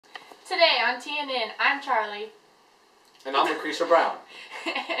Today on TNN, I'm Charlie. And I'm Lucretia Brown.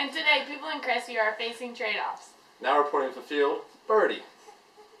 And today, people in Crestview are facing trade-offs. Now reporting from the field, Birdie.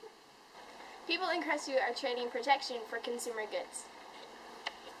 People in Crestview are trading protection for consumer goods.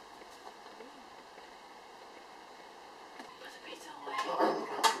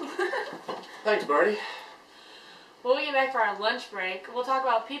 Thanks, Birdie. When we get back for our lunch break, we'll talk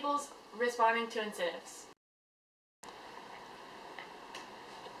about people's responding to incentives.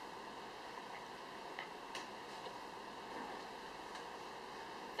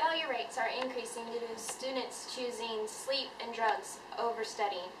 Failure rates are increasing due to students choosing sleep and drugs over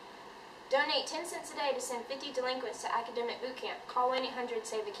studying. Donate 10 cents a day to send 50 delinquents to academic boot camp. Call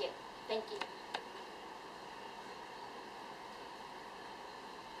 1-800-SAVE-A-KID. Thank you.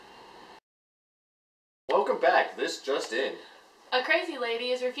 Welcome back. This just in. A crazy lady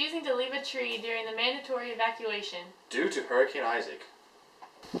is refusing to leave a tree during the mandatory evacuation. Due to Hurricane Isaac.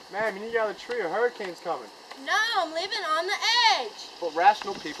 Ma'am, you need to get out of the tree. A hurricane's coming. No, I'm living on the edge. But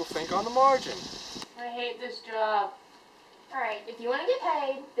rational people think on the margin. I hate this job. Alright, if you want to get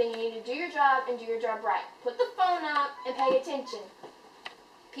paid, then you need to do your job and do your job right. Put the phone up and pay attention.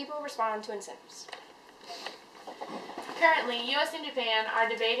 People respond to incentives. Currently, U.S. and Japan are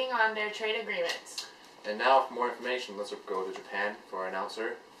debating on their trade agreements. And now for more information, let's go to Japan for our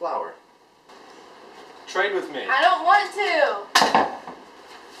announcer, Flower. Trade with me. I don't want to.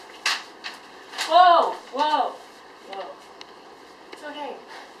 Whoa, whoa, whoa. It's okay.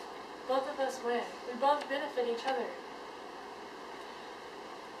 Both of us win. We both benefit each other.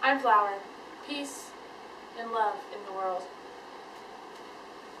 I'm Flower. Peace and love in the world.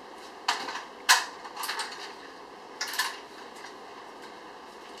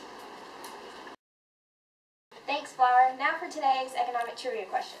 Thanks, Flower. Now for today's economic trivia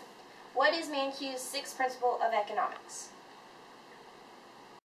question. What is Mankiw's sixth principle of economics?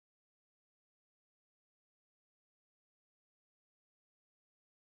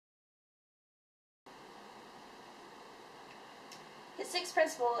 His sixth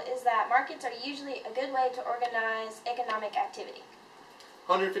principle is that markets are usually a good way to organize economic activity.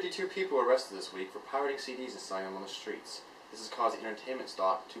 152 people were arrested this week for pirating CDs and selling them on the streets. This has caused the entertainment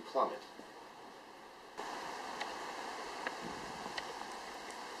stock to plummet.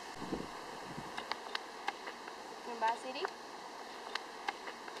 Can you buy a CD?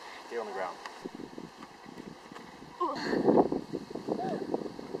 Get on the ground.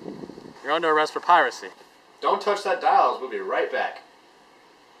 You're under arrest for piracy. Don't touch that dial, we'll be right back.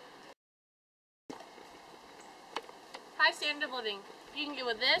 High standard of living. You can get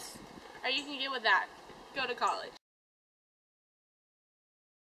with this, or you can get with that. Go to college.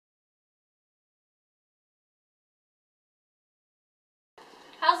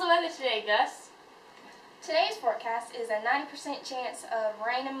 How's the weather today, Gus? Today's forecast is a 90% chance of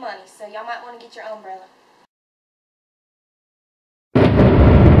rain and money, so y'all might want to get your umbrella.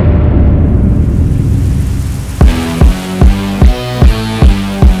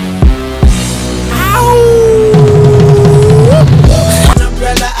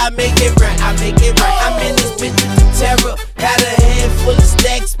 I make it right, I make it right. I'm in this bitch with the terror. Got a head full of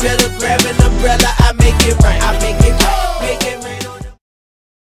stacks, better grab an umbrella. I make it right, I make it right. Make it rain on them.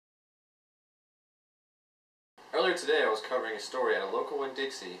 Earlier today I was covering a story at a local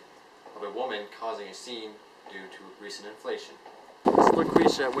Winn-Dixie of a woman causing a scene due to recent inflation. This is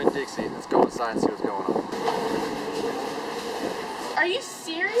Lucretia at Winn-Dixie. Let's go inside and see what's going on. Are you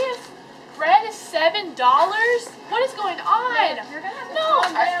serious? Bread is $7? What is going on? Man, you're gonna have to no,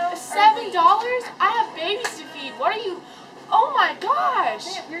 calm down. $7? I have babies to feed. What are you? Oh my gosh!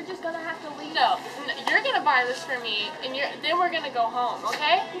 Man, you're just gonna have to leave. No, you're gonna buy this for me, and then we're gonna go home,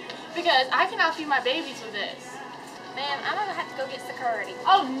 okay? Because I cannot feed my babies with this. Man, I'm gonna have to go get security.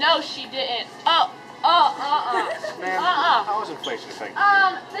 Oh no, she didn't. Ma'am, how was inflation affecting you?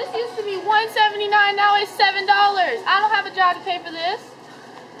 This used to be $1.79. Now it's $7. I don't have a job to pay for this.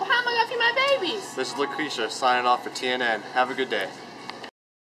 Well, how am I gonna feed my babies? This is Lucretia signing off for TNN. Have a good day.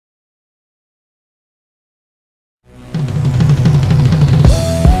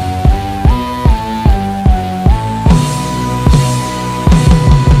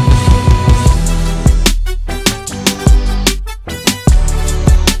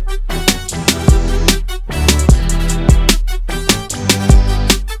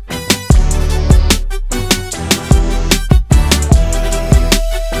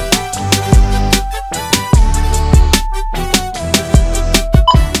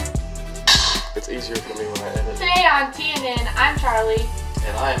 Today on TNN, I'm Charlie.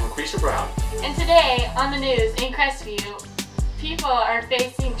 And I am Lucretia Brown. And today on the news in Crestview, people are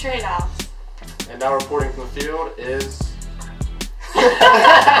facing trade-offs. And now reporting from the field is...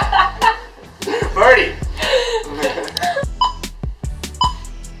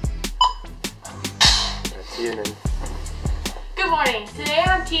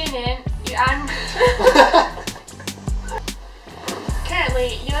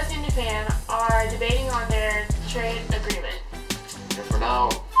 Currently, U.S. and Japan are debating on their trade agreement. And for now,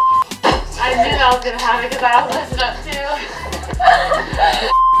 I knew that was going to happen because I was messing up too.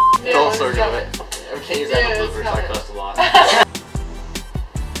 Knew don't was circle coming. it. We can't use that in Dude, bloopers, it's I coming. cussed a lot.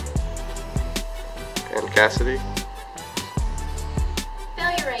 And Cassidy.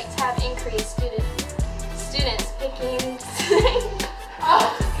 Failure rates have increased due to students picking. Oh,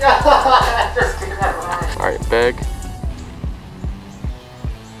 God. Alright, Beg.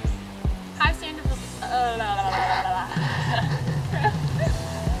 High standard of...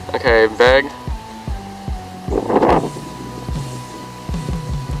 Okay, Beg.